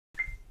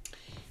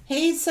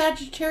Hey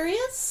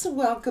Sagittarius,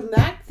 welcome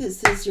back.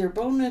 This is your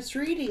bonus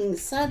reading,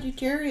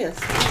 Sagittarius.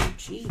 Oh,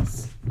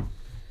 jeez.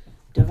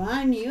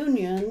 Divine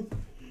Union.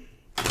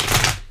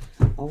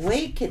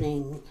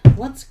 Awakening.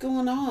 What's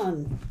going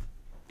on?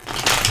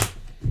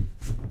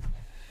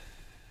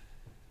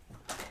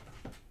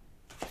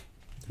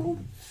 Oh.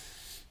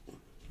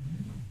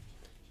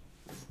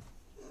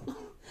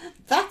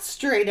 That's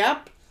straight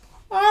up.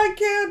 I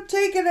can't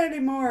take it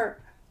anymore.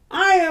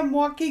 I am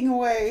walking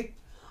away.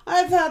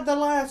 I've had the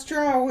last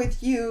straw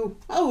with you.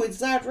 Oh, is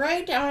that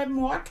right? I'm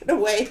walking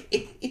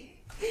away.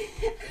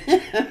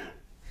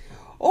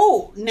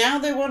 Oh, now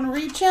they want to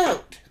reach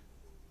out.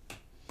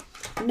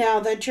 Now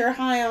that you're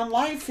high on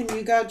life and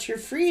you got your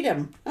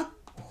freedom.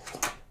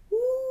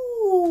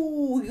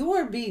 Ooh, you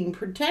are being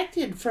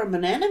protected from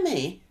an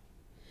enemy.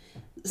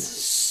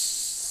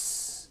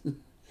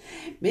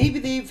 Maybe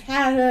they've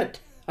had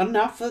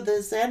enough of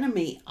this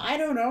enemy. I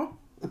don't know.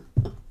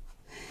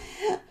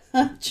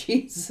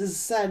 Jesus,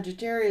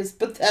 Sagittarius,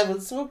 but that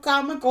was so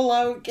comical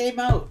how it came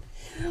out.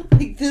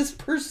 Like this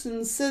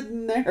person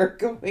sitting there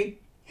going,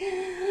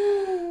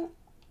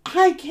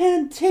 I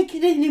can't take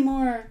it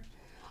anymore.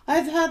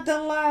 I've had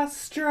the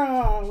last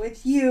straw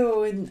with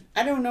you. And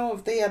I don't know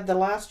if they had the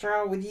last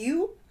straw with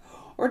you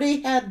or they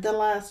had the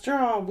last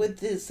straw with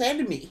this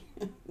enemy.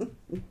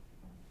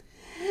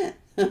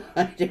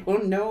 I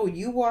don't know.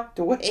 You walked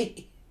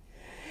away.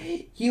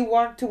 You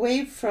walked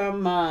away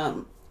from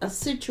a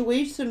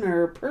situation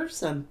or a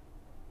person.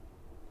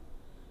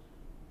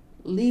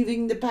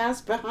 Leaving the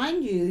past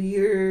behind you.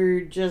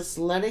 You're just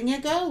letting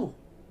it go.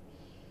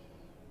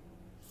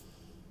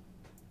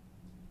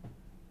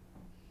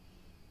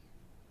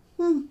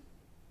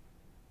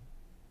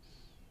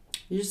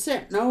 You're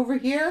sitting over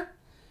here,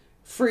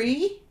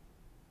 free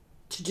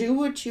to do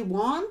what you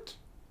want.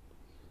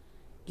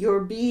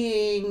 You're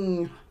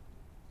in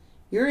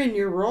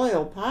your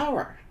royal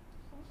power.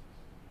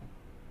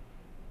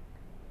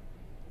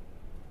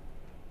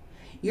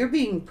 You're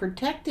being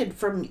protected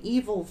from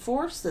evil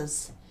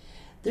forces.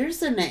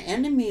 There's an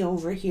enemy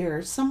over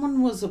here.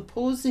 Someone was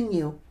opposing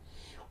you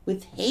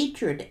with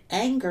hatred,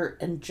 anger,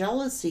 and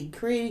jealousy,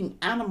 creating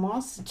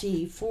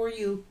animosity for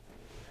you.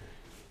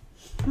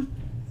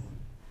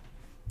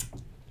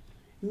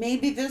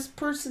 Maybe this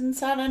person's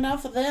had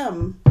enough of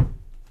them.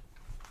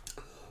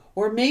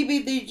 Or maybe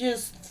they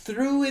just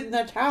threw in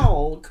the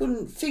towel,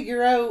 couldn't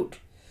figure out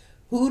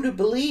who to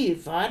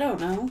believe. I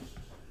don't know.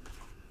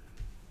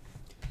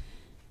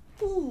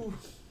 Ooh.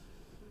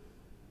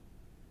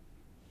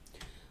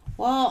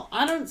 Well,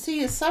 I don't see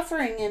you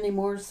suffering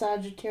anymore,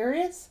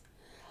 Sagittarius.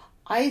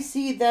 I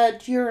see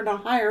that you're in a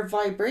higher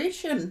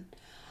vibration.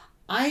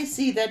 I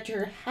see that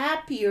you're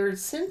happier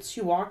since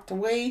you walked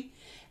away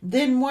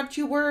than what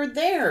you were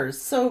there.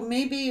 So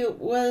maybe it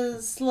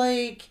was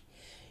like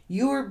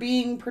you were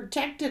being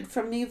protected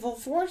from evil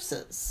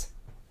forces.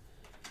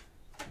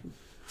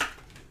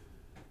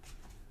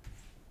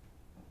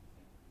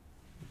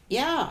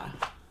 Yeah.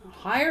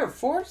 Higher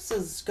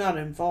forces got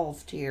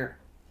involved here.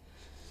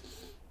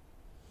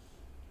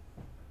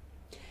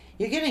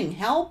 You're getting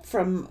help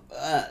from,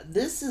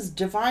 this is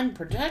divine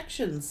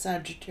protection,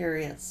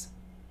 Sagittarius.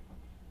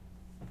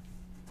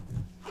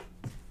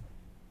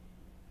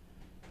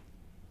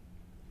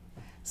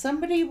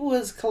 Somebody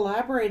was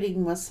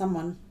collaborating with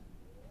someone.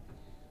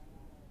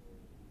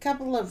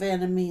 Couple of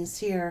enemies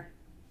here.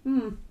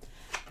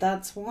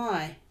 That's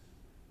why.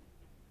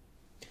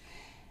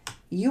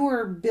 You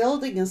are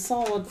building a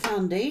solid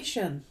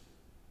foundation.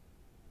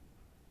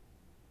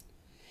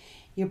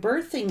 You're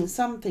birthing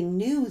something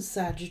new,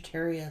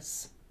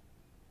 Sagittarius.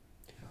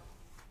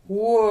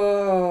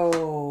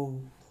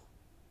 Whoa.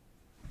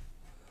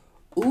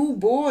 Ooh,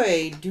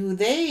 boy,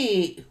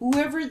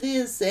 whoever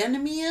this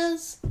enemy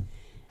is,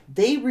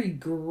 they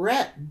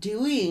regret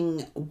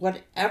doing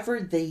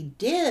whatever they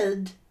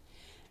did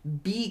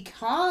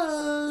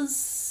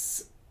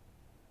because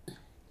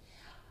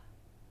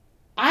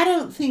I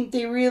don't think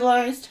they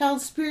realized how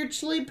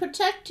spiritually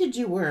protected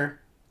you were.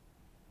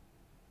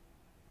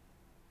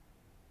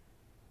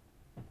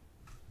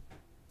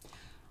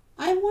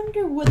 I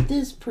wonder what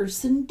this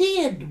person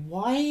did.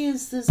 Why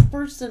is this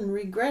person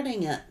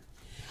regretting it?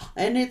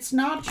 And it's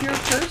not your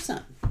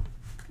person.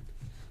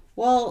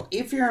 Well,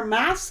 if you're a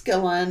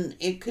masculine,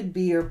 it could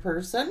be your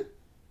person.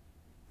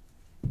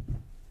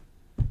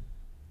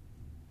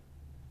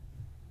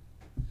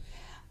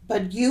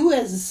 But you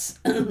as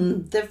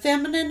the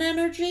feminine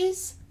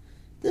energies,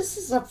 this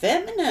is a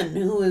feminine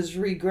who is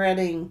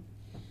regretting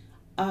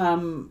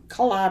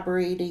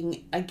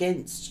collaborating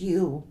against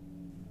you.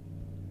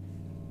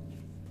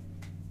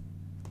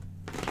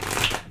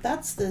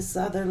 That's this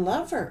other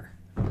lover.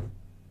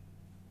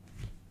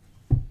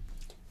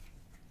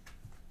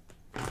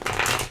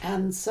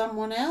 And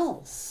someone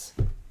else.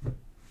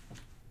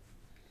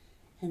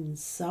 And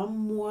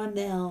someone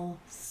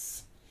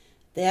else.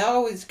 They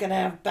always gotta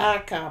have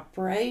backup,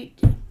 right?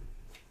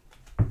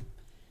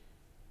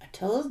 I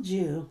told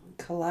you,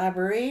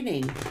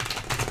 collaborating.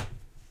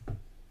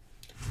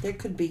 There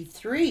could be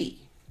three.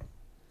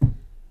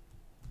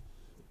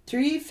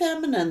 3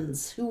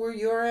 feminines who were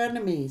your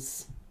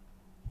enemies.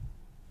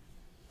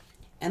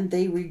 And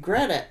they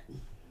regret it.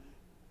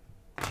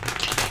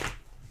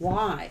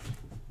 Why?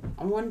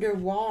 I wonder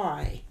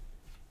why.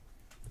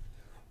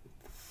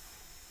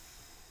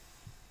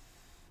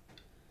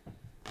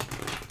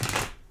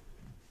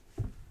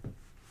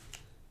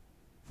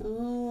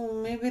 Oh,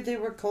 maybe they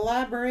were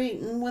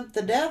collaborating with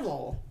the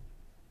devil.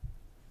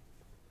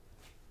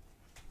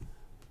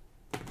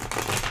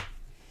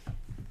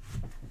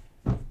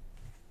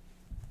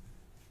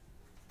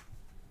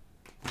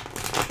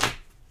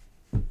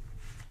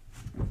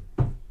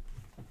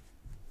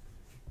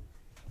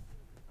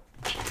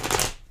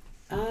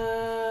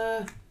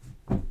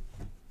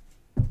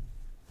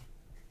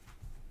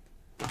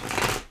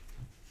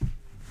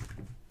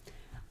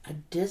 A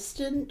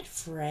distant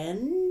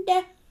friend?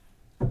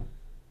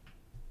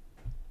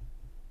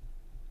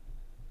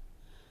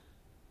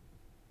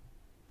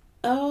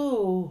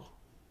 Oh.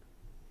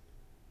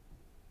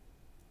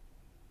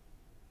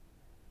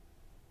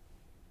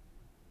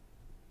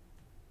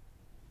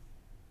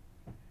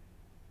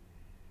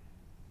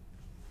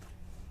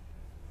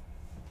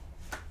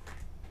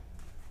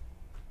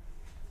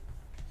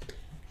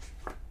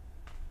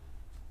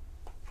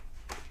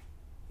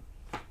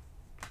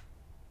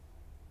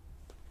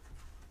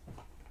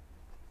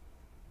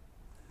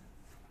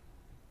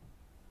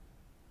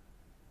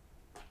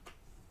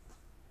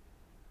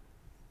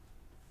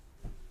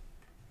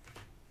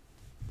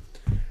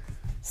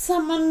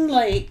 Someone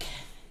like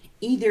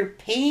either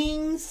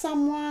paying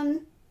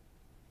someone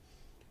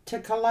to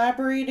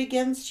collaborate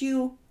against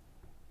you,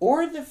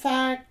 or the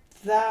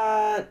fact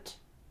that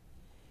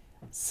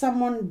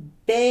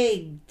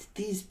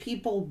these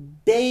people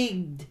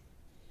begged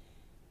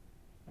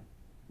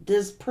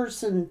this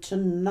person to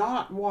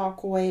not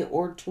walk away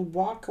or to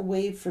walk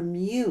away from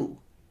you.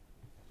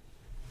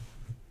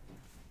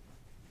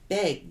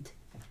 Begged.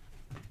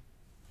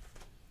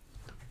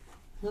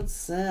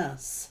 What's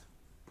this?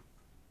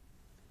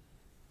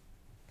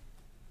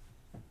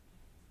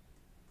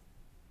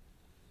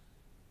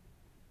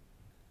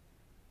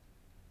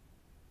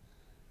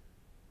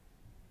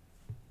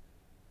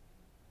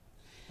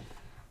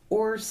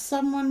 Or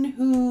someone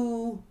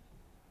who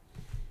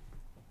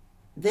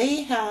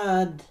they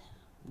had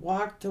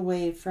walked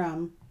away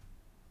from.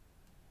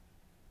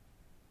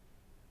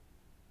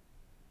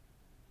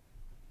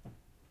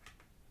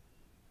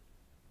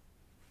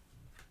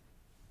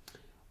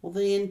 Well,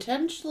 they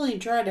intentionally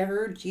try to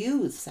hurt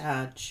you,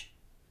 Sag.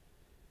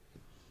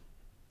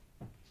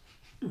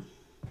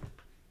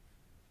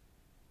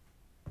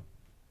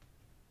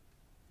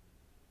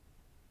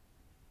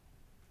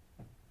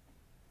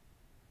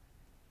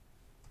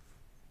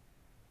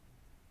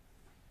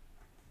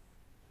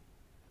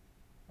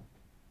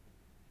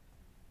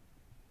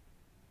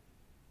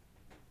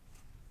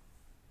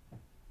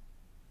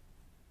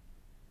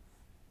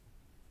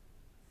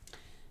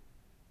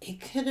 It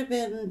could have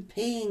been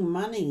paying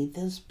money.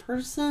 This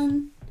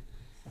person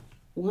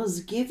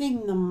was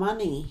giving the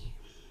money.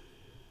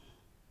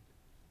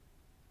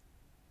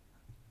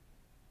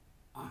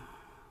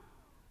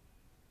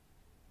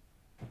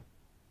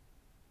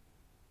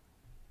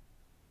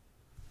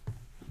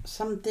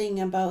 Something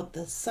about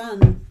the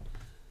sun.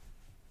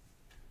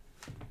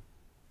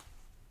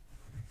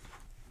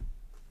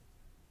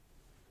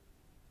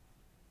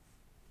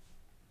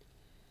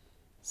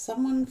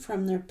 Someone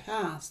from their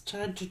past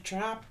tried to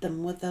trap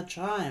them with a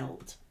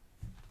child.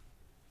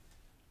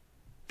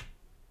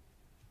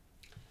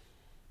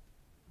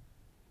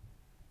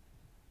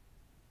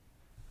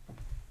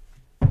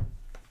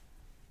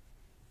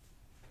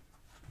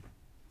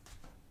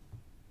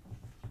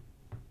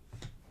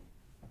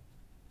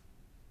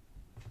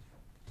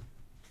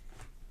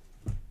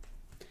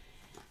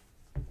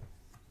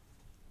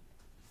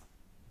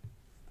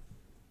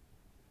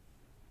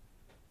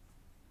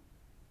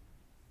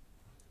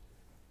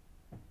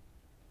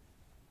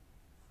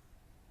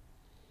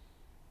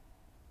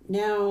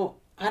 Now,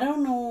 I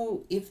don't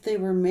know if they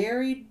were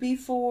married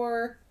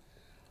before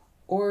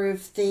or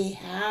if they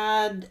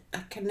had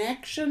a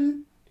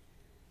connection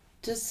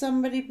to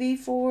somebody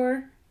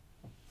before.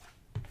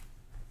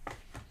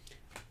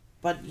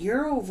 But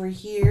you're over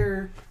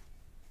here.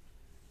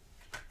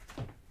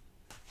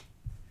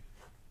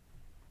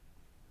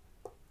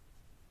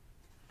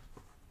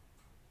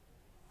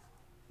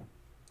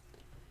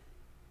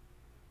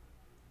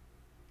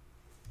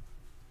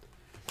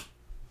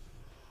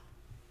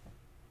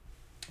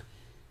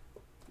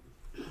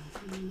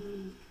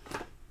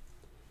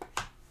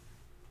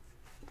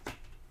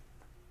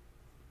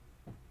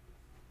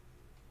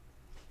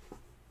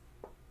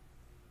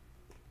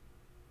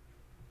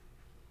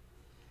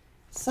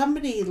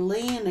 Somebody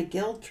laying a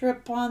guilt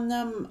trip on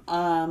them.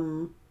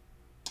 Oh,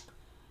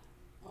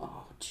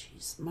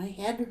 jeez, my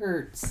head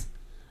hurts.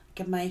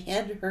 My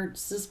head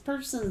hurts. This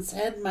person's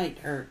head might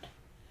hurt.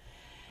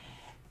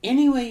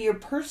 Anyway, your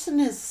person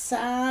is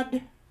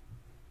sad.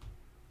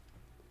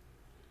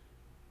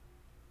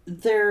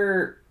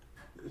 They're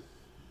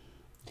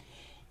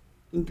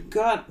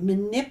got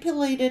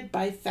manipulated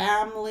by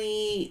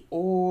family,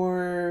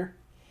 or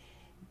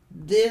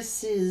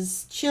This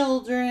is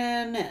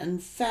children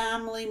and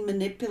family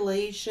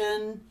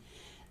manipulation.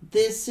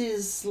 This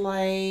is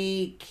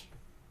like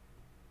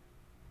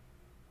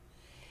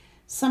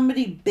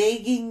somebody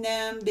begging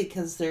them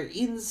because they're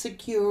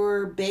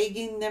insecure,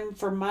 begging them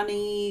for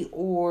money,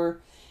 or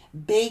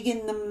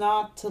begging them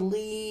not to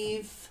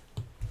leave.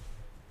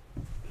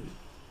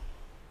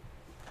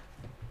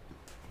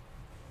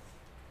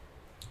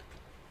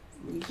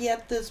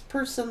 Yet this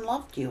person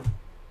loved you.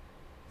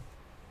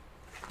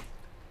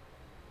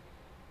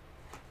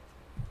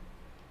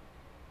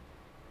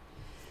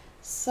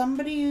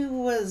 Somebody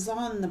was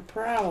on the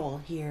prowl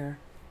here.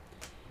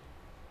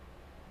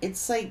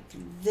 It's like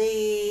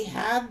they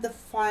had the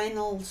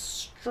final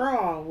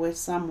straw with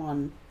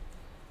someone.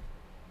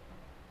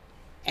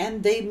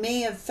 And they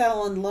may have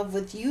fell in love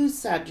with you,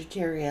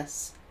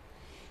 Sagittarius.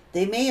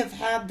 They may have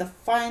had the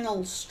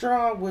final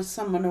straw with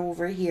someone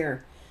over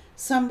here.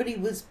 Somebody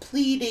was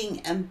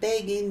pleading and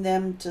begging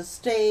them to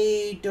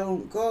stay,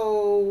 don't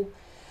go.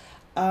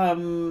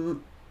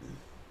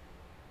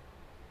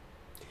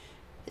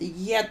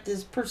 Yet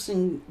this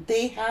person,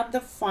 they had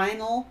the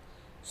final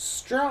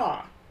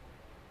straw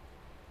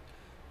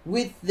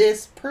with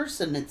this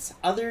person. It's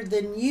other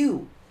than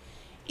you.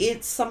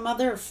 It's some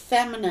other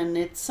feminine.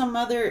 It's some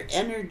other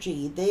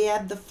energy they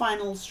had the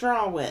final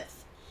straw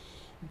with.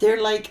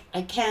 They're like,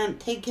 I can't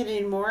take it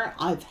anymore.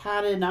 I've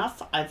had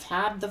enough. I've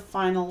had the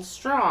final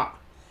straw.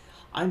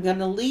 I'm going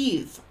to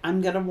leave.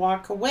 I'm going to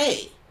walk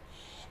away.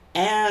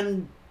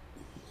 And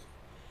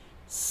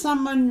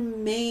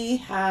someone may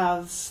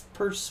have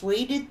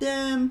persuaded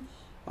them.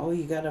 Oh,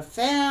 you got a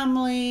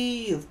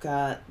family. You've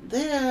got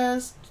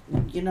this.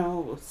 You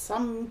know,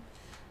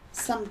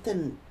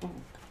 something.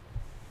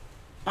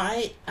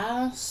 I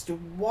asked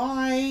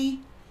why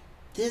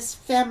this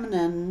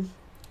feminine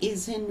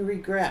is in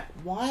regret.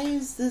 Why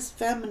is this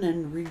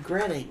feminine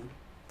regretting?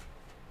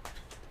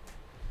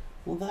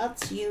 Well,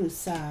 that's you,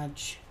 Sag.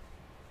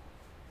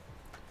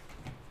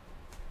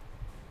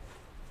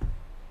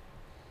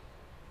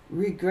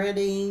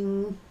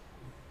 Regretting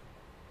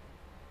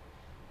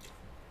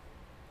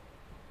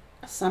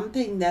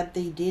something that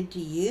they did to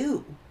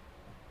you.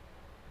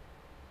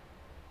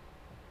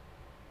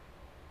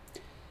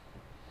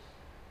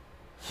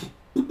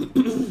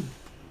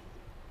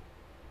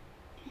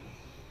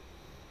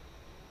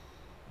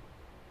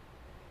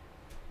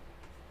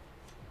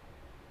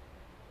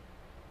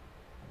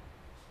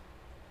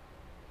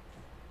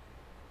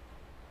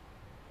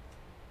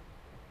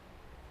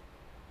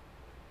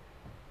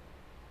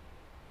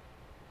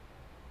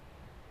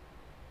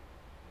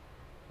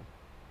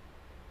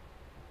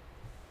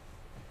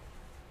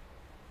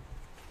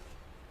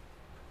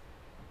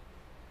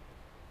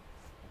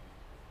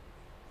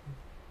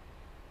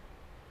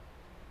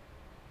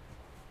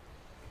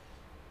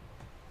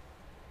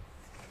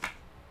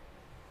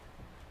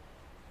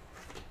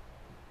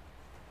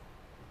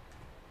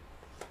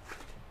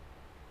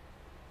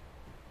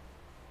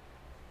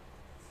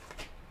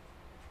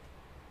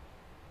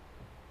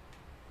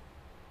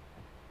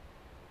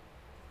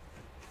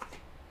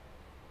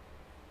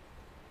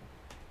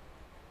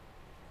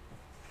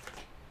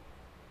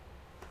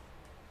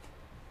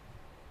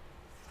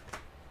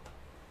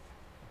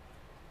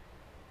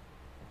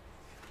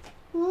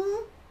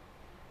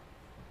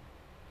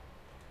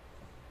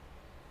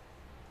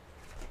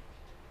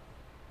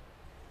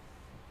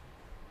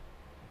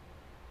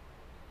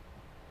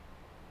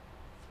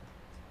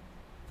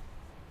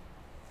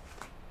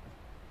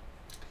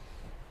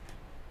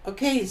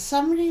 Okay,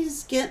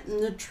 somebody's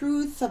getting the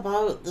truth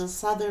about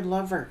this other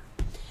lover.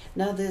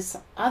 Now, this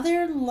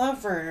other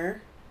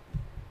lover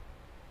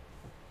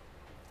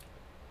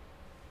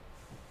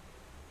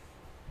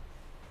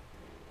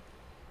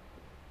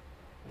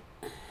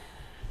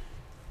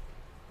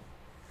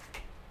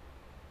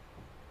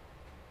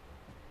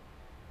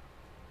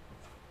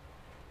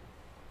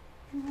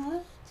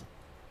what?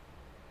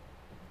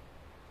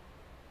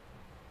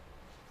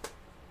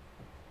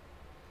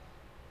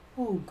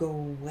 Oh, go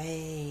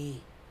away.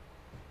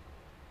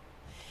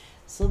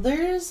 So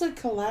there's a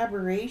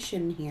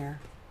collaboration here.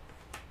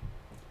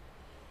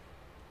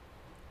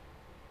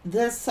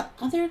 This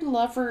other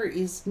lover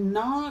is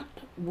not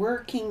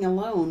working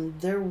alone.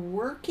 They're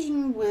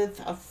working with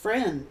a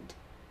friend.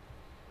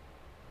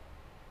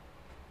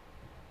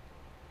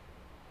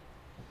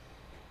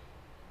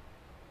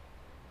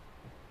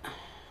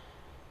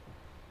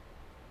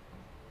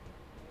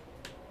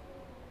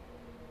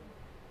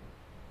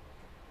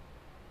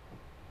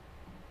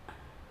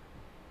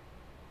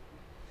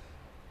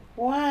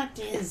 What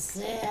is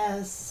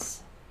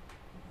this?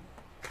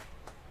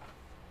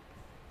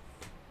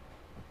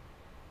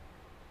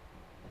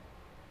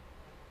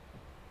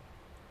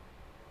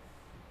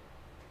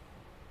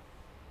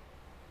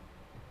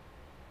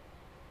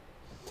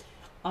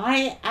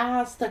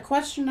 The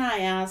question I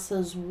asked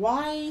is,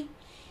 why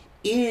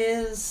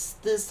is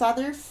this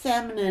other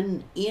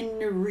feminine in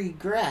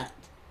regret?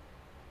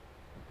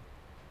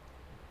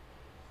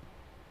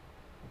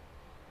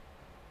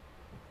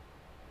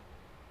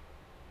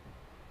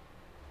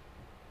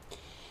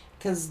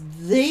 Because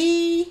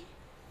they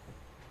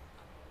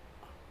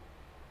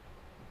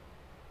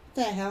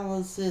The hell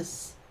is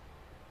this?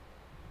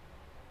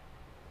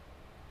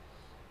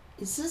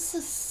 Is this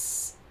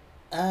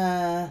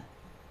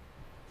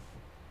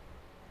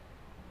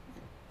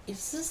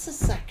is this a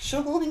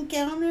sexual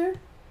encounter?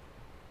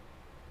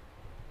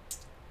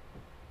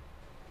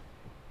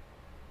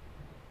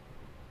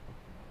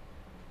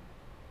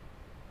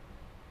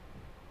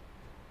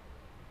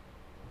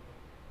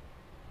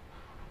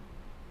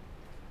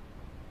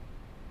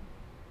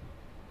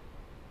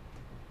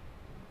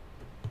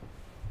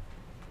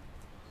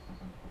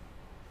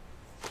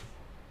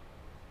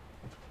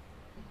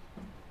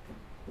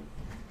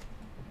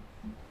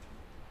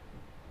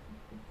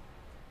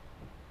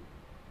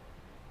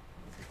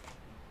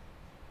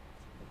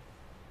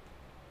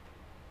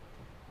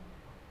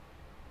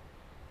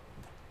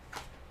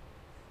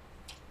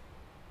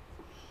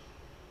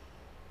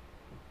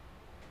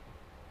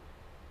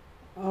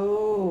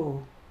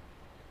 Oh,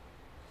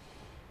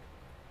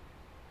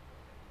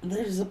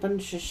 there's a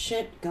bunch of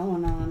shit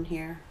going on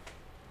here.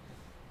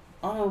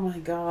 Oh my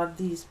god,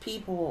 these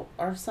people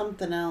are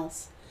something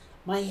else.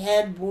 My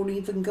head won't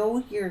even go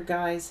here,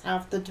 guys,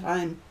 half the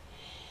time.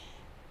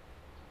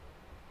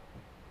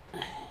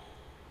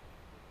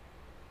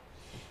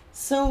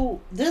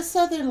 So, this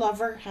other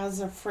lover has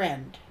a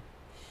friend.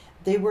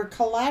 They were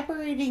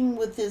collaborating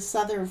with this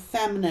other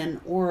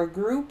feminine or a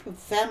group of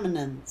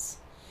feminines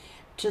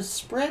to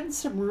spread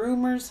some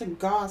rumors and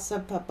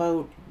gossip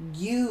about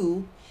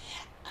you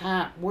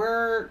at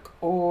work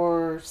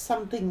or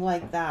something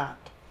like that.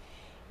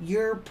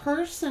 Your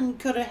person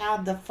could have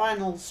had the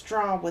final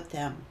straw with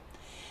them.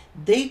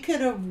 They could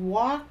have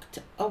walked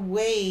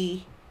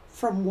away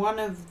from one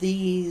of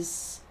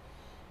these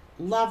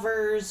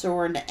lovers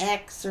or an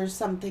ex or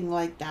something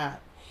like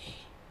that.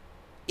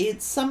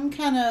 It's some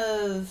kind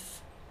of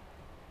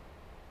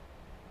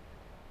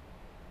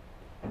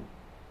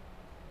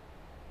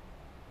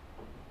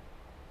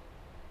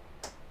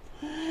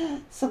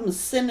some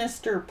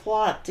sinister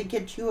plot to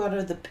get you out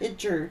of the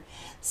picture,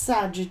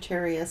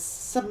 Sagittarius.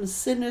 Some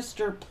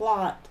sinister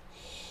plot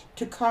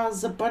to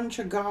cause a bunch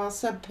of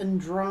gossip and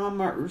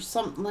drama or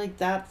something like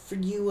that for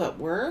you at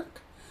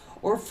work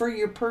or for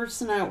your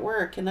person at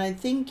work. And I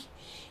think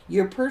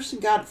your person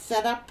got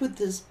fed up with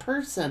this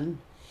person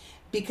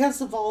because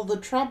of all the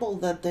trouble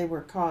that they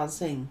were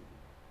causing.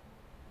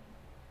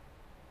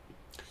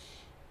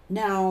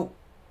 Now,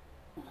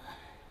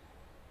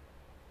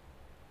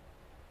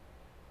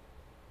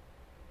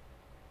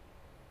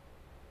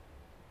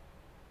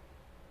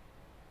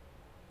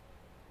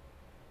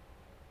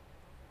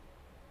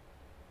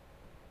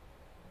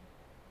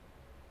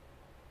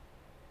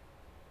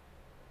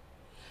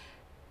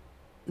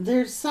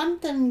 there's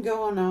something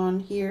going on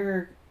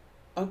here.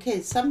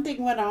 Okay,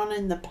 something went on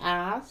in the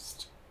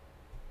past,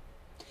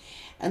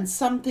 and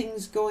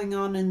something's going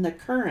on in the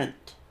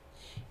current.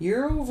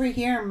 You're over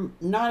here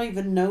not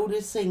even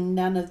noticing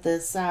none of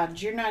this,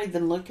 Sag. You're not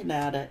even looking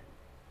at it.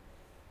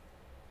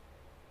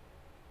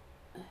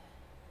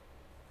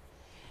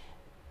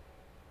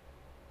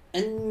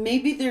 And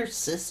maybe they're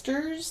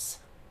sisters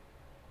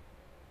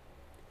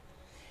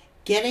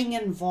getting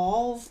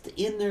involved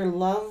in their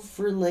love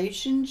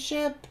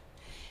relationship.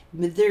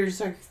 There's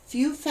a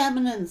few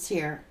feminines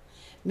here.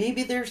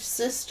 Maybe they're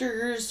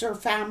sisters or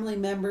family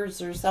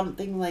members or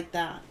something like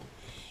that.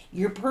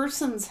 Your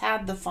person's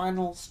had the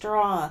final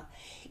straw.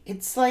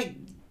 It's like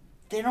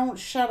they don't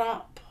shut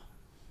up.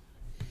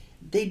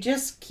 They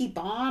just keep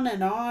on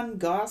and on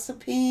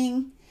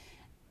gossiping.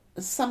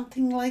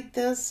 Something like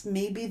this.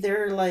 Maybe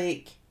they're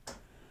like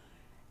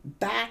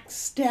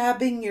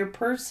backstabbing your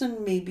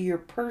person. Maybe your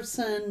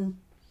person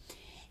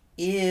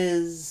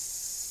is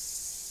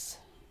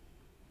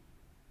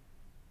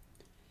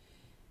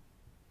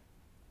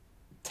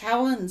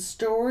telling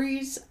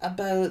stories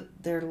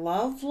about their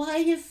love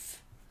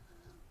life.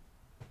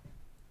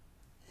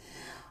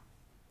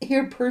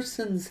 Your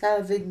person's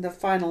having the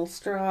final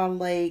straw,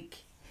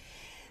 like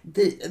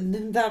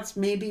that's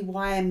maybe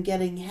why I'm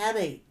getting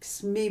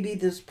headaches. Maybe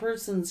this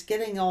person's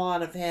getting a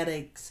lot of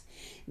headaches.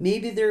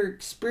 Maybe they're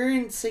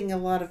experiencing a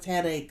lot of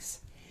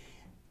headaches.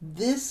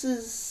 This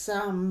is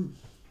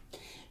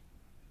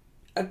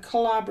a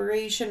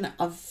collaboration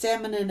of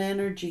feminine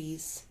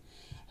energies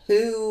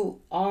who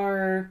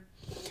are,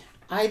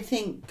 I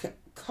think,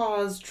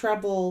 cause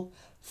trouble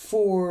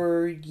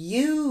for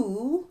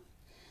you,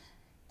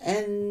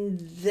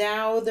 and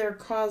now they're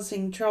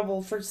causing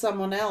trouble for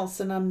someone else,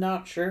 and I'm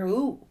not sure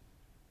who.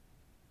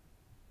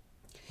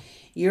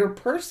 Your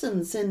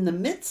person's in the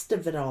midst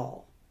of it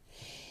all.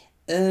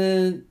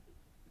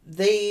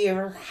 They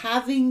are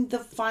having the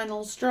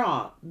final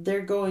straw.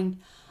 They're going,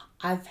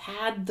 I've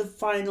had the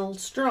final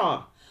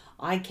straw.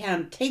 I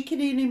can't take it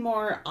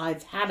anymore.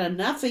 I've had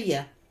enough of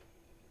you.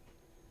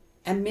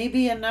 And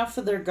maybe enough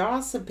of their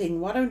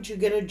gossiping. Why don't you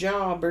get a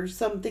job or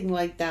something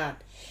like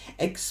that?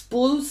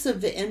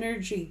 Explosive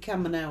energy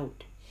coming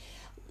out.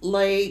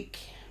 Like,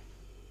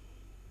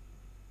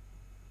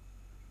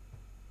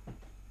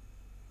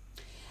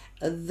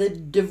 the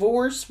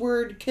divorce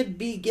word could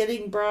be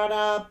getting brought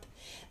up.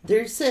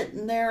 They're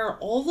sitting there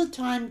all the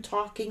time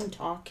talking,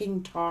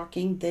 talking,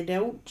 talking. They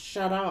don't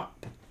shut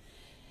up.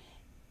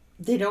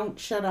 They don't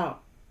shut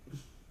up.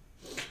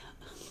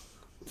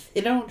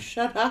 They don't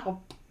shut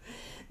up.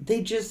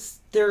 They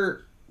just,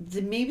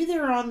 maybe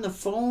they're on the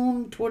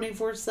phone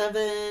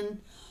 24/7,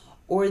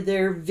 or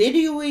they're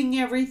videoing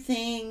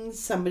everything.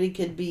 Somebody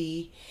could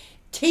be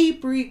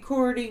tape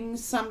recording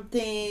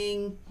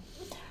something.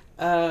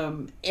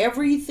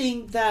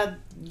 Everything that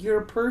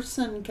your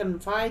person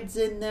confides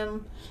in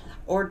them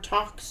or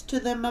talks to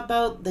them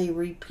about, they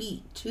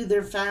repeat to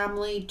their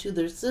family, to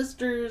their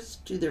sisters,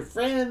 to their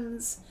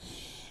friends.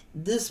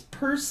 This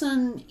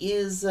person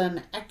is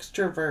an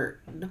extrovert.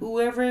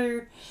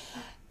 Whoever,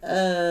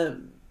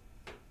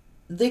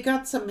 they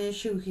got some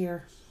issue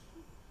here.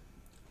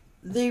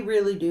 They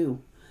really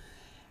do.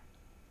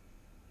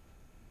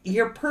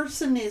 Your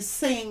person is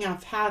saying,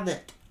 I've had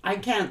it. I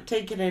can't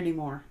take it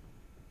anymore.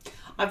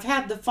 I've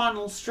had the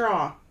final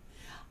straw.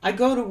 I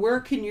go to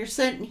work and you're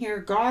sitting here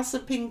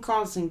gossiping,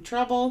 causing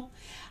trouble.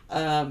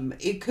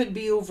 It could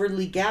be over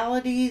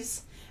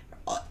legalities.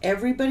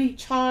 Everybody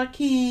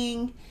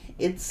talking.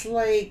 It's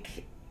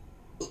like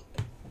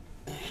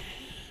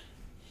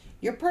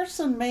your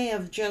person may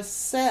have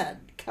just said,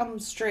 come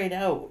straight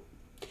out.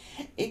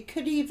 It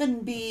could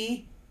even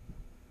be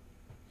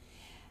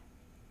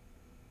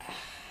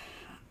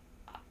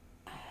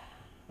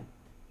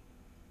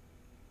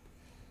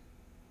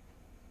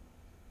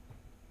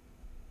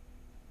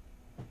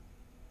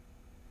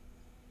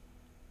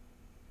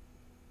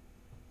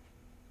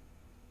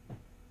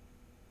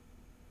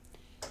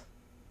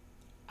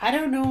I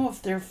don't know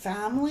if their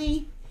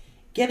family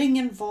getting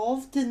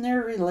involved in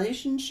their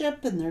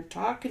relationship and they're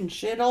talking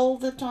shit all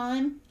the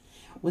time.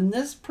 When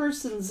this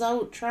person's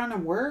out trying to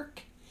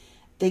work,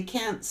 they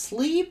can't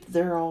sleep.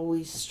 They're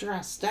always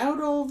stressed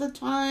out all the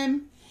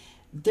time.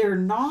 They're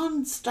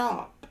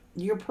non-stop.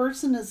 Your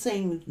person is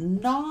saying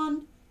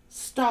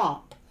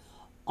non-stop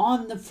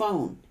on the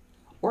phone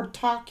or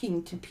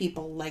talking to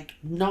people like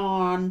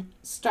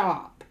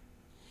non-stop.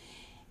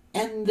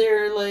 And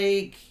they're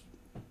like,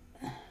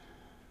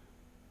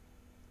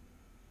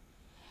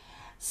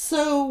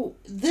 so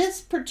this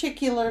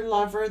particular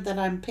lover that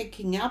I'm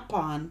picking up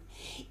on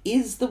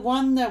is the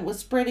one that was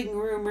spreading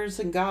rumors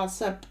and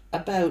gossip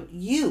about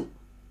you.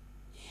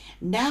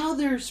 Now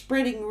they're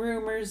spreading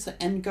rumors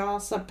and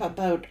gossip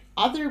about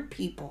other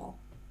people.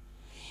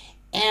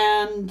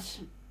 And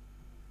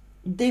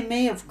they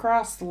may have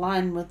crossed the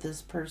line with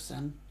this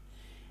person.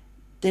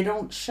 They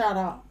don't shut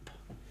up.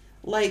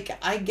 Like,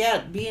 I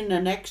get being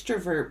an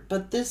extrovert,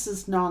 but this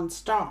is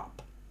nonstop.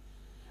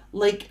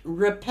 Like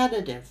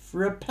repetitive,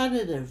 over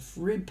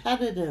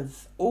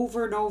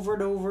and over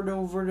and over and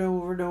over and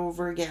over and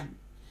over again.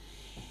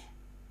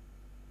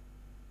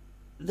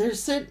 They're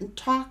sitting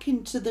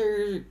talking to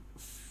their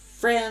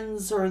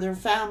friends or their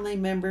family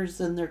members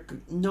and they're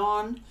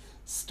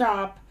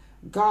non-stop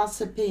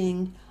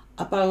gossiping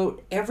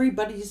about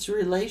everybody's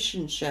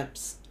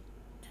relationships.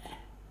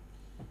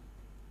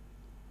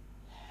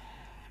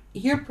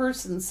 Your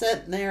person's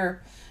sitting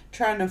there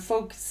trying to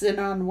focus in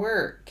on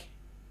work.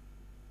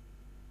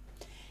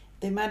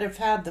 They might have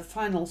had the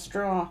final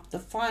straw. The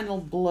final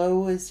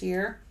blow is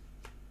here.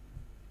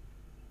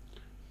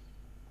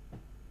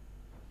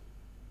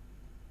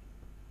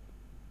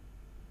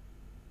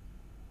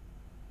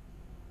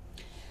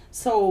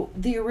 So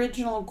the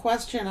original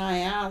question I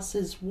asked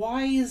is,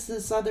 why is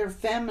this other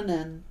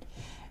feminine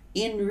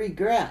in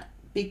regret?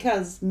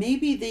 Because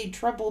maybe they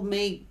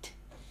troublemated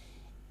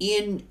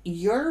in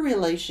your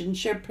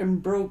relationship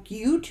and broke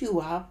you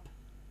two up.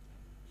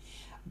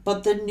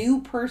 But the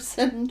new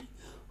person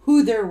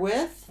who they're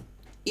with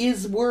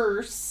is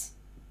worse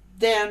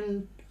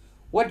than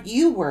what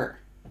you were.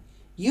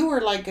 You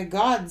were like a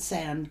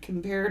godsend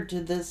compared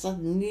to this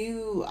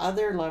new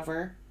other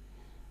lover.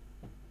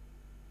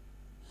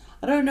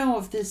 I don't know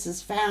if this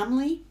is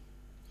family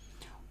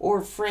or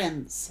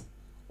friends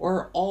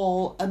or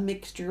all a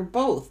mixture of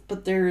both,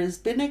 but there has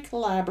been a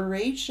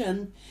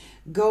collaboration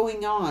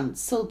going on.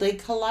 So they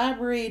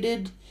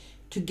collaborated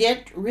to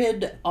get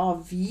rid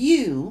of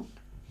you,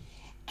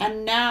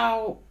 and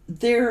now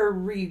they're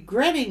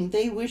regretting.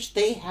 They wish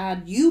they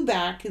had you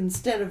back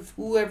instead of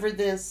whoever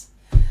this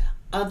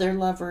other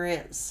lover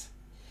is.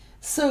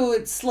 So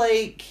it's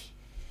like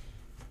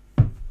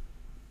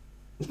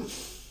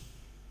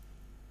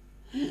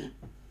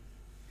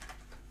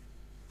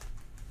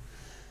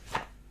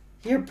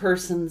your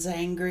person's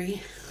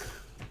angry.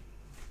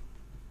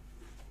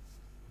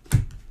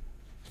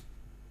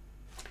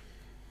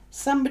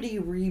 Somebody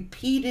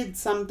repeated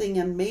something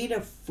and made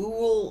a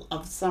fool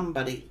of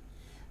somebody.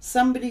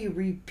 Somebody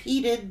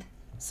repeated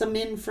some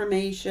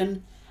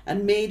information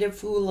and made a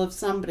fool of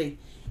somebody.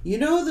 You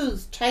know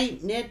those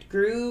tight-knit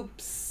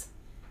groups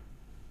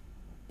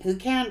who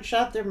can't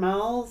shut their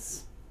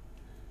mouths?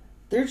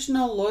 There's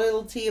no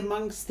loyalty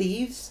amongst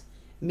thieves.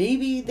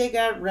 Maybe they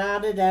got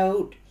ratted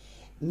out.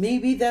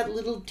 Maybe that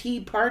little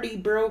tea party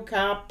broke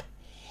up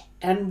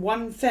and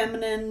one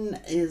feminine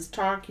is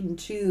talking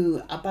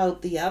to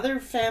about the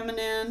other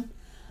feminine.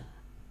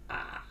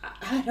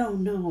 I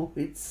don't know.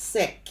 It's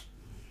sick.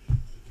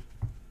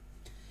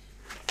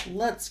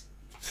 Let's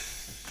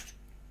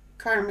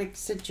karmic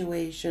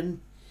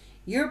situation.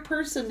 Your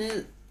person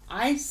is,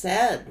 I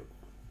said,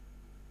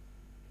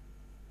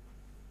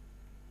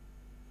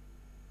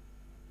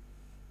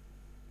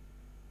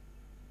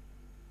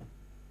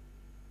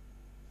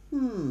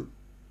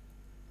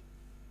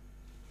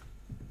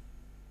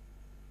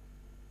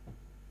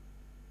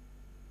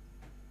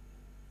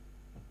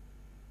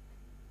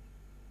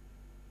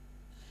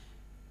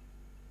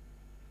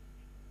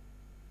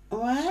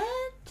 what?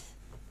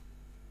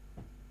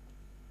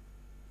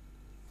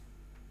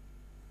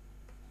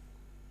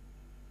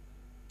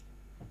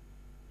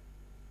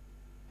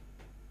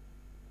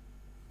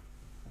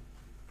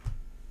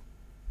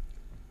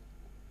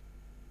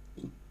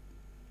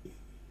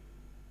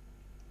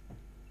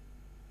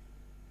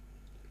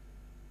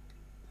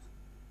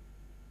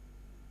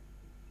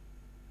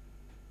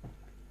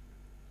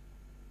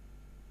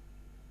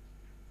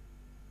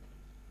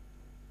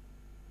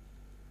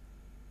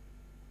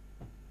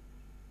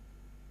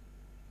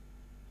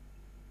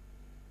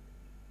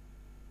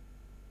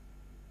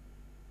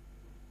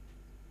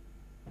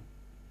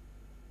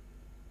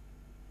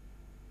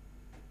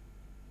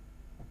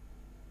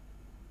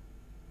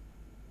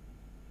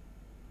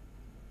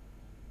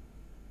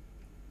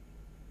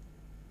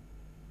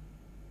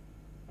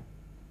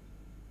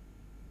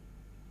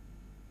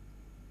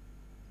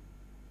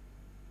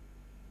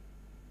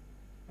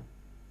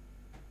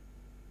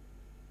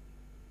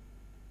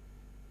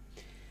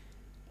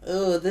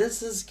 Oh,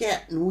 this is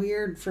getting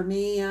weird for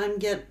me.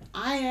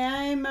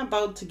 I'm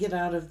about to get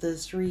out of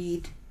this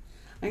read.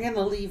 I'm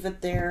gonna leave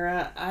it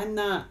there. I'm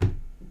not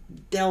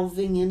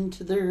delving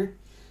into their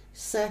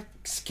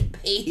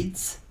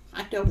sexcapades.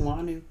 I don't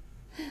want to.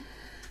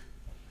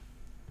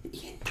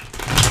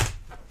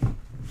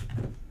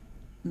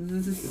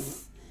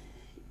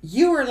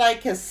 You are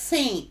like a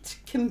saint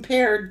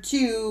compared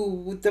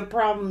to the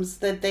problems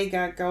that they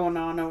got going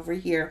on over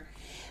here.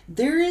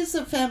 There is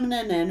a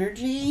feminine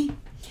energy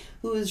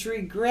who is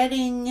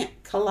regretting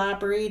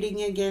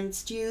collaborating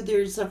against you.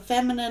 There's a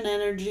feminine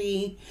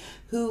energy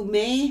who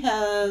may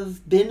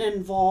have been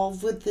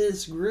involved with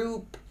this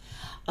group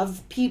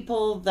of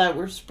people that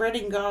were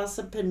spreading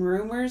gossip and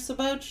rumors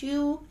about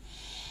you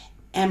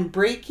and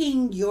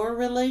breaking your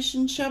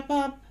relationship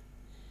up.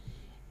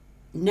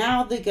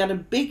 Now they got a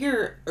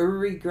bigger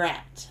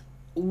regret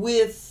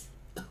with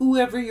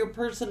whoever your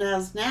person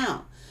has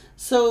now.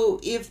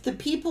 So if the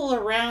people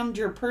around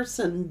your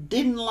person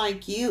didn't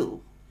like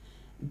you,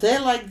 they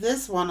like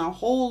this one a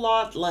whole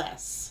lot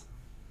less.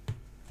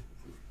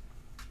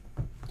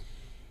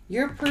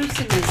 Your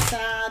person is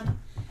sad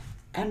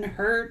and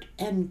hurt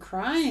and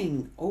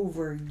crying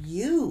over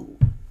you.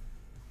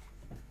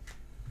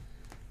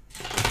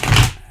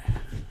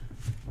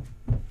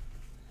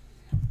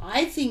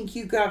 I think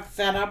you got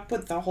fed up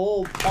with the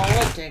whole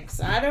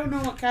politics. I don't know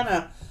what kind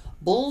of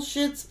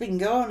bullshit's been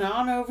going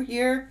on over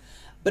here,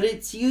 but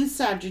it's you,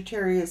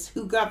 Sagittarius,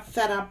 who got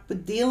fed up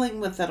with dealing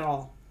with it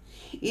all.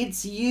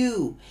 It's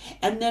you.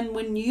 And then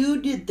when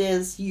you did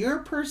this, your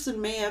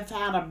person may have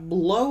had a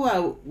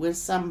blowout with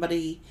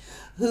somebody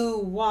who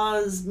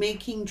was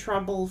making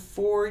trouble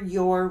for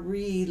your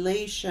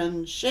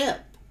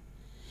relationship.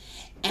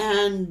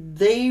 And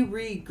they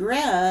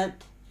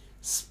regret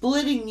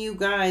splitting you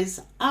guys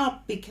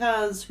up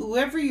because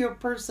whoever your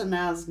person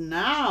has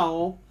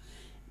now,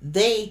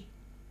 they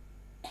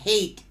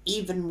hate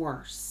even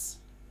worse.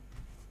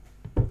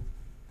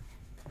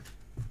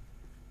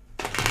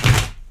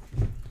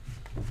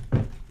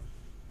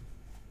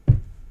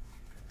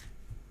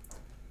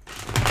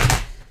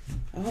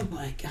 Oh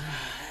my God.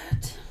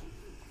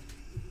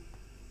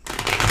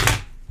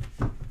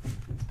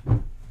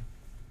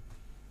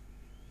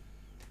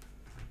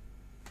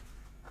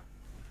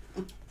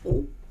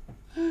 Oh.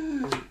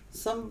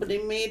 Somebody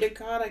made a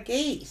caught a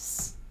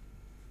case.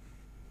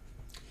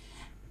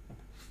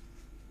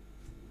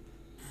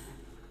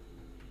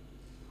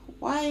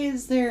 Why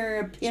is there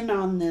a pin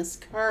on this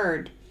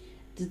card?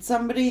 Did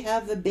somebody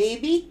have a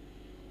baby?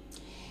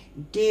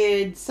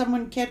 Did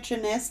someone catch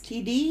an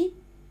STD?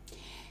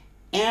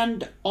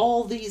 And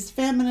all these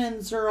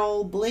feminines are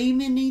all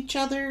blaming each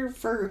other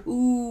for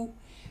who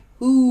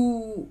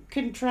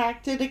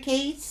contracted a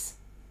case?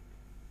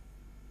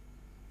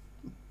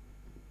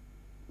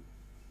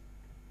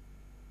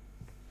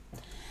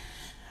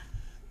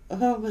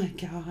 Oh my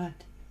God.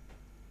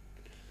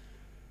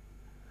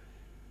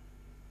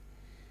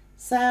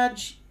 Sag,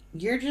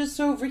 you're just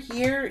over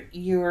here.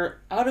 You're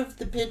out of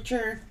the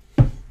picture.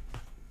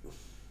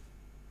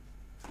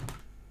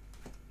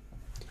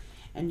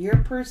 And your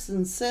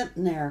person's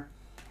sitting there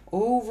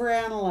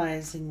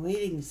overanalyzing,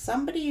 waiting.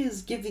 Somebody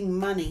is giving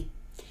money.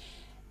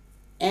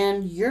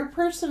 And your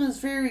person is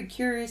very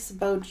curious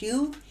about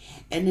you.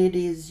 And it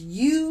is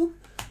you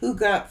who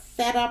got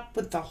fed up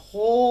with the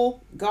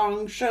whole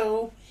gong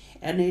show.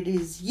 And it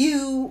is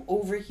you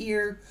over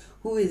here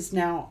who is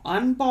now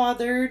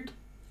unbothered,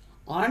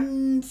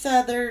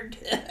 unfeathered,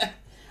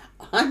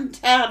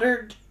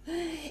 untattered,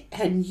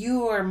 and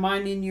you are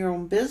minding your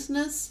own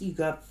business. You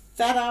got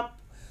fed up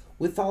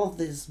with all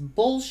this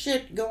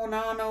bullshit going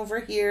on over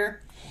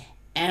here,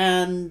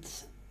 and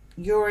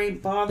you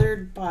ain't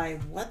bothered by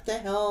what the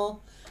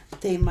hell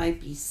they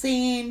might be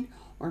saying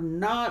or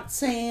not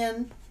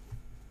saying.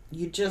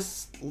 You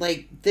just,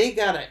 like, they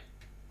got a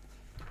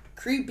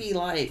creepy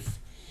life.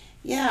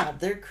 Yeah,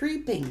 they're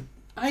creeping.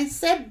 I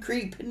said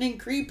creeping, and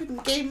creeping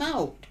came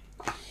out.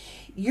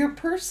 Your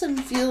person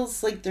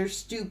feels like they're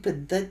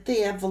stupid, that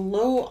they have a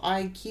low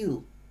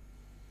IQ.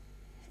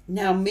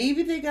 Now,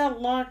 maybe they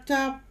got locked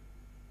up,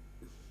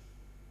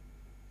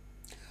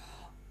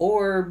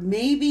 or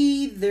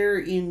maybe they're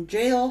in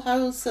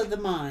jailhouse of the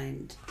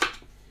mind.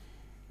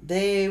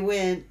 They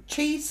went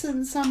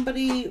chasing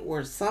somebody,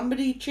 or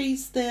somebody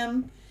chased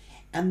them,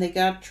 and they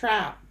got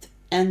trapped,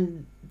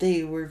 and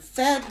they were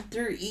fed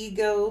their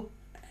ego.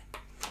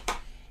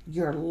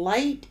 Your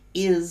light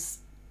is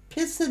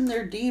pissing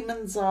their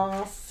demons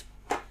off,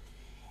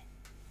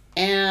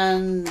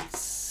 and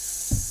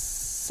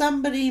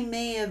somebody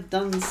may have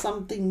done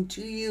something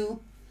to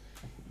you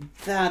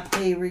that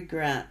they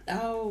regret.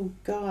 Oh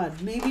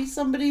God, maybe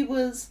somebody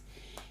was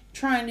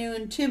trying to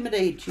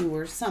intimidate you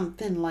or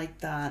something like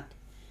that.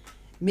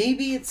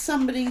 Maybe it's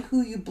somebody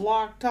who you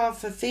blocked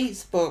off of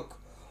Facebook,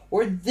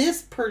 or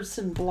this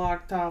person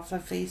blocked off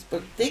of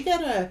Facebook. They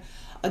got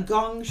a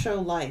gong show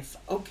life.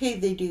 Okay,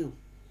 they do.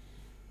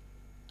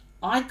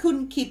 I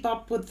couldn't keep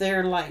up with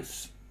their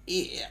life.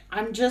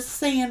 I'm just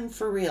saying,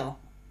 for real.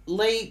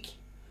 Like,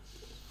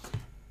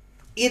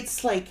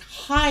 it's like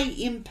high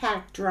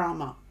impact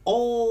drama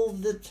all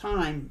the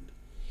time.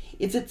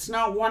 If it's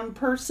not one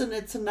person,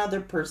 it's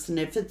another person.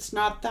 If it's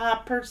not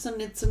that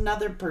person, it's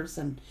another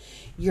person.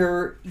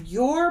 Your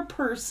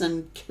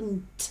person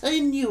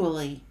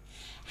continually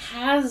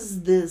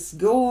has this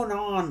going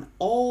on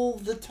all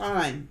the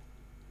time.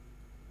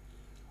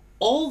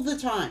 All the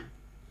time.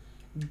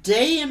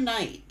 Day and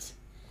night.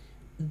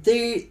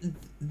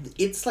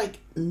 It's like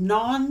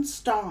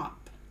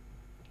non-stop.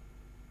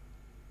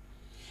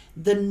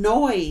 The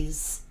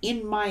noise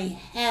in my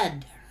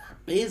head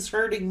is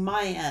hurting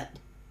my head.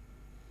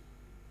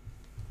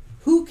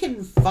 Who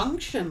can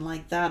function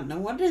like that? No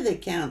wonder they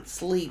can't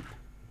sleep.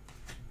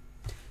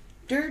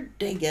 Dirt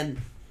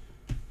digging.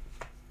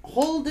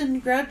 Holding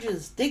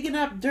grudges. Digging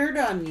up dirt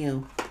on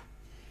you.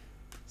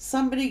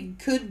 Somebody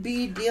could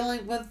be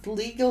dealing with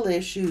legal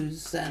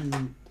issues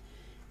and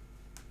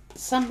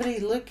somebody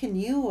looking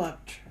you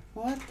up.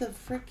 What the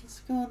frick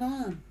is going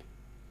on?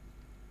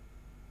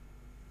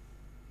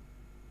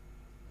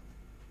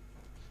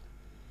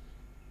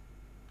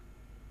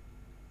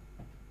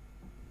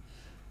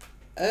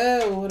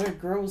 Oh, what a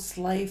gross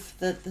life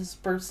that this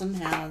person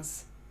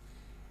has.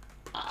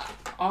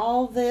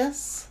 All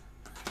this,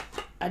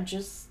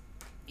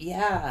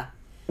 yeah.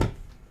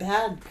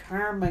 Bad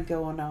karma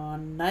going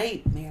on,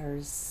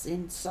 nightmares,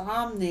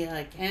 insomnia,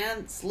 I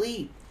can't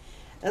sleep.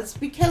 That's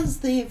because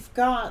they've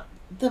got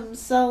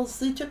themselves,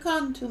 they took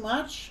on too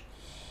much.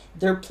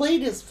 Their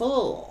plate is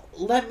full.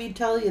 Let me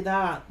tell you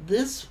that.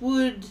 This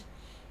would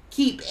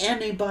keep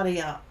anybody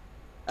up.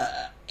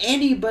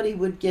 Anybody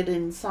would get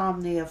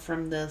insomnia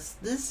from this.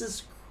 This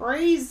is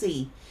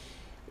crazy.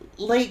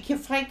 Like,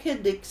 if I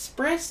could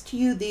express to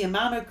you the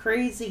amount of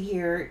crazy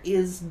here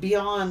is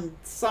beyond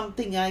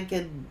something I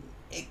could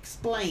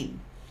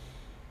explain.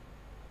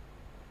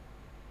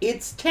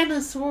 It's 10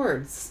 of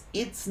Swords.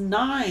 It's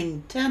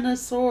 9, 10 of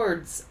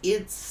Swords.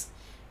 It's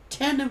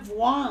 10 of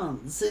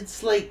Wands.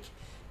 It's like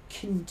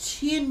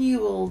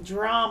continual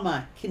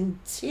drama,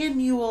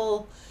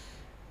 continual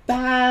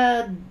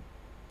bad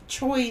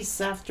choice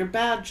after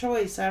bad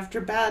choice after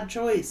bad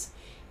choice.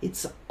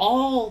 It's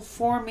all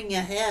forming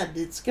ahead.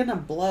 It's gonna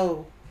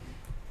blow.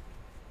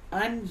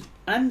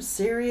 I'm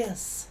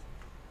serious.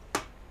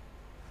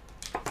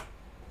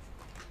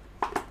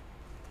 I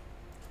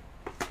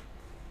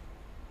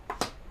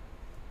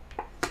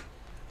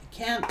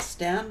can't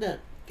stand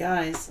it,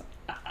 guys.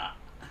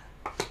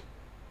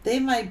 They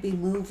might be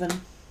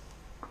moving.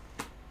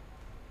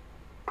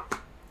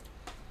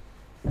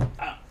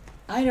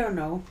 I don't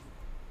know.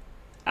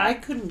 I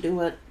couldn't do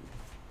it.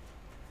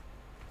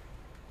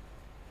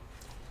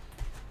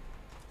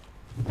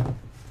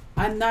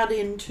 I'm not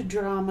into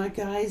drama,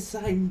 guys.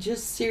 I'm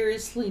just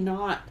seriously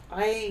not.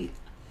 I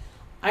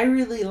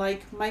really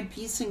like my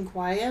peace and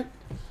quiet.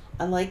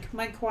 I like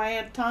my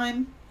quiet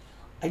time.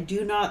 I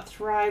do not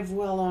thrive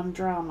well on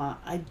drama.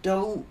 I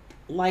don't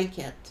like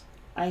it.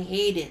 I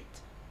hate it.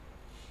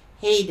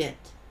 Hate it.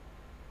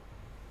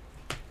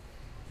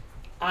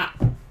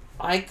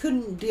 I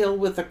couldn't deal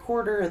with a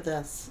quarter of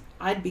this.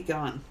 I'd be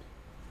gone.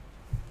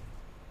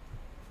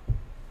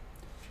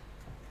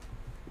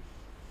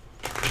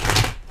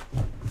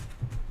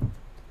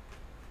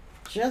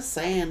 Just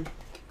saying.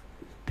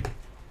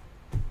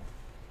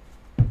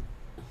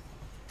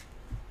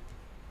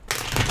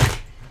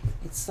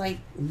 It's like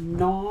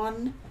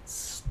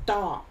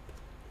non-stop.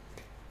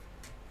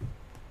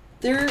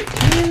 There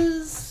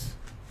is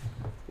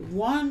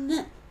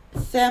one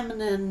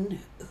feminine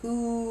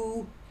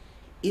who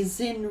is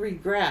in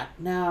regret.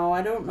 Now,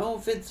 I don't know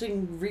if it's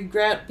in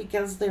regret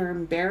because they're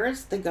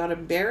embarrassed, they got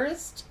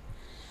embarrassed,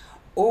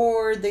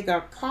 or they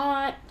got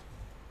caught.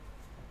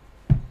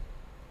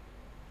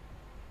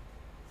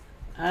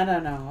 I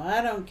don't know.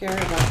 I don't care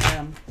about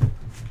them.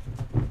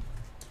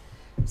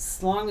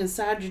 As long as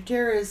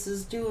Sagittarius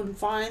is doing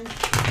fine.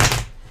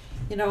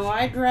 You know,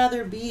 I'd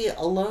rather be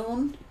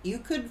alone. You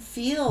could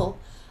feel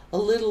a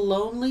little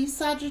lonely,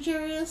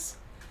 Sagittarius,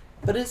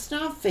 but it's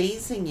not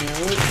phasing you.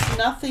 It's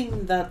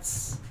nothing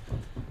that's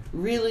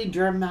really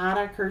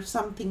dramatic or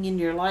something in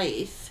your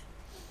life.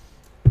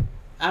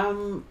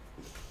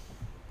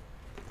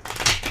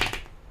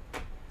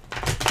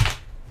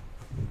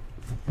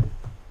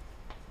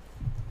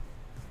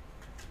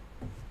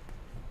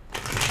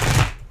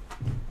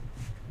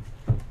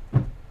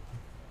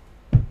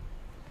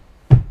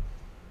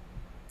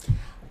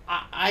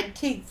 I'd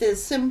take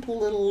this simple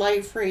little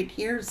life right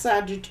here,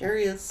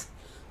 Sagittarius,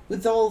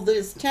 with all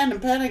this Ten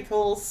of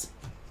Pentacles.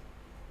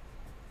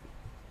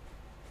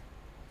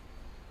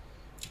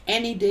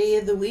 Any day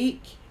of the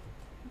week.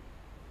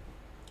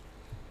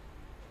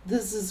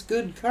 This is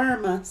good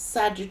karma,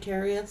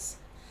 Sagittarius.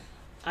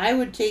 I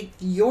would take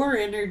your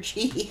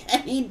energy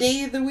any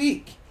day of the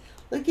week.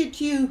 Look at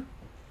you.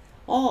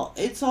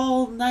 It's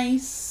all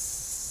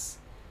nice,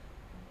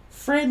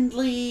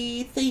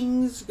 friendly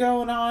things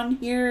going on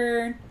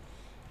here.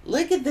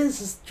 Look at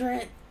this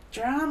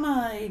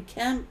drama. I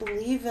can't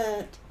believe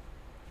it.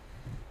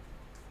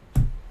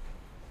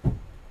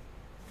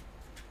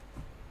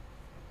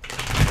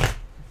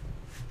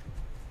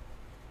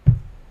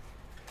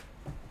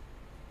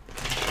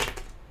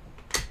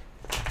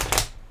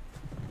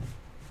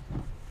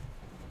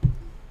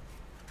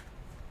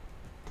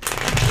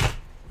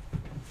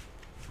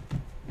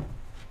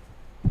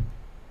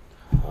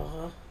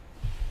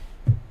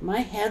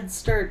 My head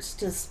starts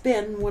to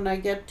spin when I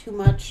get too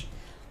much.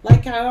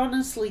 Like, I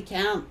honestly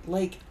can't.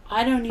 Like,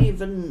 I don't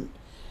even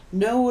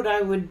know what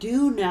I would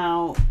do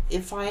now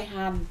if I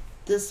had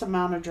this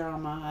amount of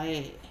drama.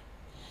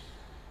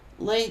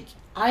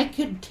 I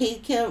could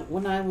take it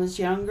when I was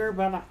younger,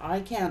 but I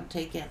can't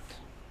take it.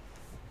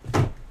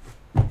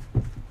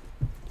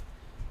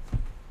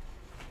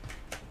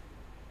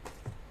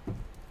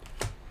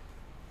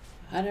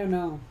 I don't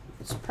know.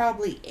 It's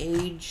probably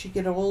age. You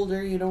get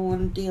older, you don't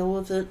want to deal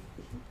with it.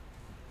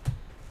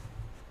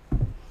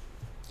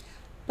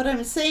 But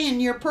I'm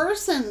saying your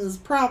person's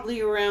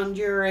probably around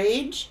your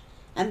age,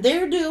 and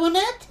they're doing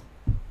it.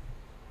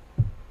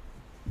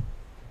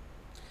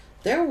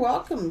 They're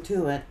welcome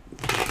to it.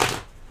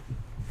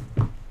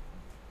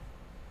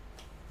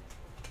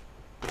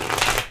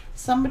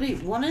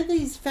 One of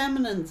these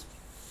feminines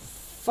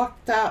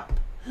fucked up.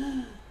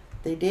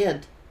 They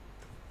did.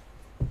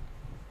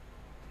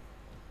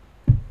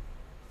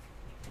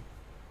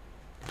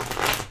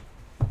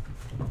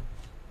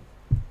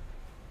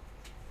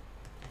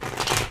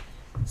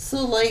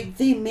 So, like,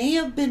 they may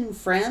have been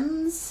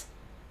friends,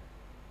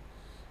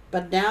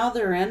 but now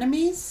they're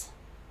enemies.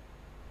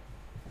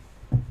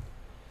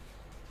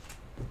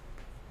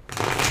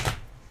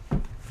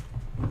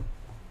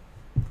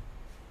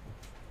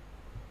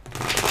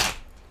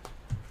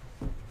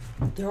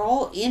 They're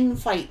all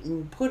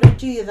infighting, put it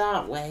to you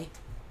that way.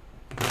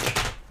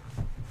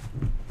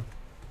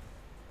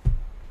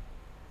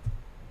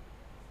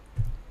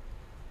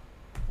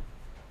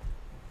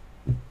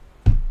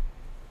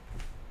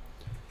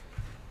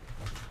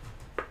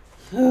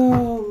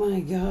 Oh my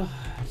God.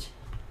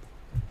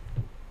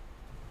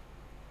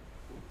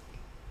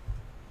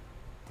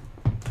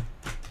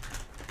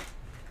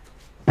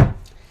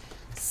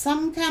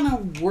 Some kind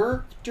of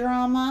work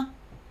drama.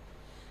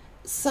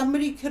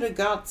 Somebody could have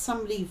got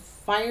somebody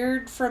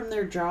fired from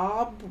their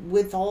job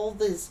with all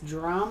this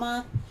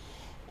drama.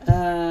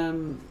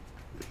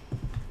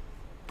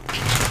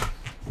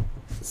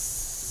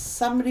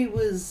 Somebody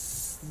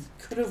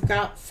could have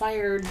got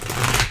fired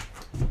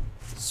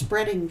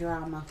spreading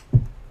drama.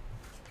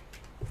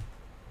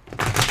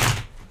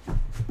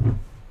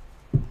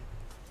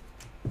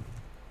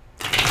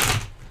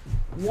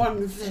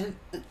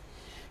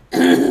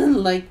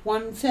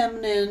 One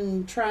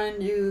feminine trying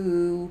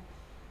to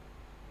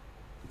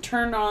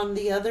turn on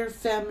the other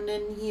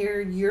feminine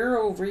here. You're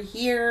over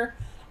here.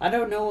 I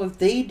don't know if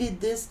they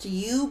did this to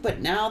you, but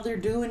now they're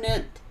doing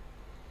it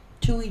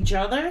to each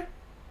other.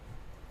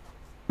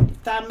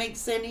 If that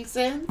makes any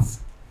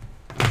sense.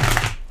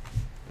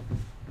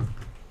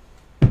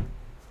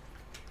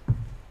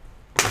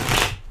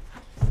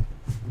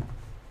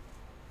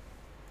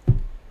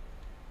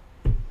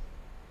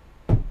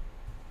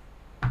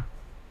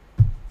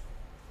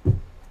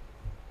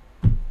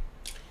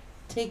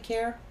 Take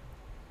care.